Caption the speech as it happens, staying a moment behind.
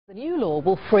The new law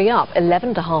will free up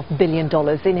 $11.5 billion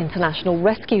in international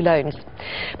rescue loans.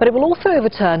 But it will also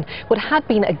overturn what had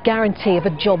been a guarantee of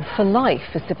a job for life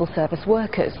for civil service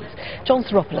workers. John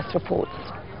Soropoulos reports.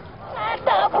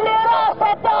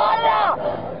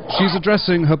 She's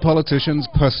addressing her politicians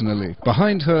personally.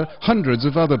 Behind her, hundreds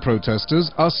of other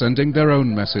protesters are sending their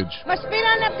own message.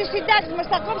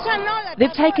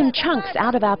 They've taken chunks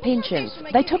out of our pensions.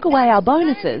 They took away our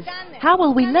bonuses. How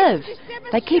will we live?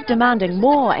 They keep demanding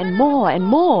more and more and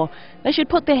more. They should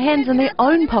put their hands in their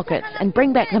own pockets and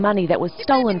bring back the money that was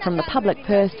stolen from the public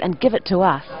purse and give it to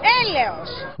us.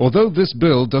 Although this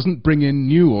bill doesn't bring in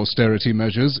new austerity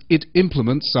measures, it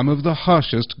implements some of the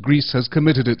harshest Greece has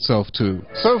committed itself to.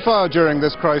 So far during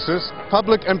this crisis,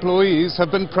 public employees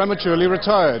have been prematurely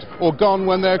retired or gone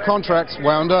when their contracts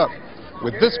wound up.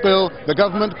 With this bill, the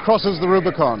government crosses the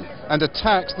Rubicon and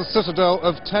attacks the citadel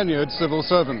of tenured civil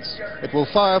servants. It will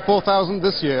fire 4,000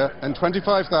 this year and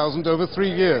 25,000 over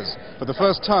 3 years. For the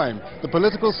first time, the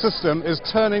political system is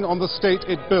turning on the state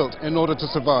it built in order to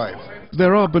survive.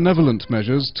 There are benevolent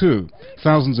measures too.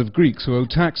 Thousands of Greeks who owe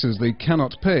taxes they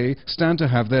cannot pay stand to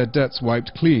have their debts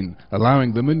wiped clean,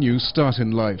 allowing them a new start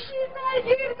in life.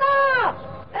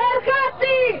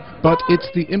 But it's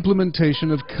the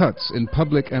implementation of cuts in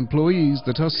public employees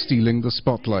that are stealing the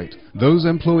spotlight. Those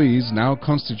employees now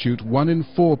constitute 1 in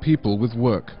 4 people with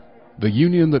work. The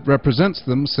union that represents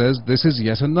them says this is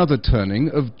yet another turning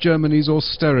of Germany's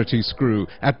austerity screw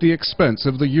at the expense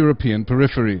of the European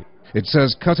periphery. It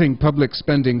says cutting public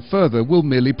spending further will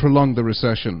merely prolong the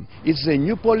recession. It's a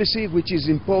new policy which is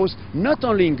imposed not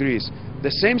only in Greece. The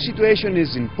same situation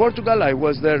is in Portugal. I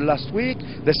was there last week.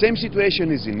 The same situation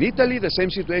is in Italy. The same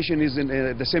situation is in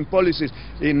the same policies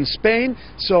in Spain.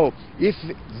 So if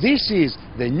this is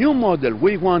the new model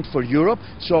we want for Europe,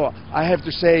 so I have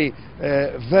to say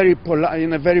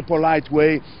in a very polite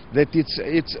way that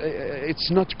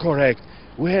it's not correct.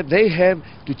 They have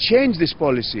to change this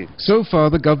policy. So far,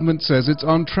 the government says it's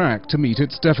on track to meet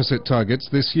its deficit targets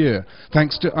this year,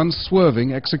 thanks to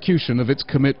unswerving execution of its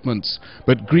commitments.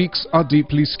 But Greeks are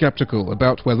deeply skeptical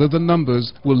about whether the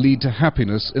numbers will lead to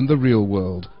happiness in the real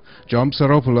world. John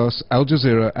Soropoulos, Al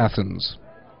Jazeera, Athens.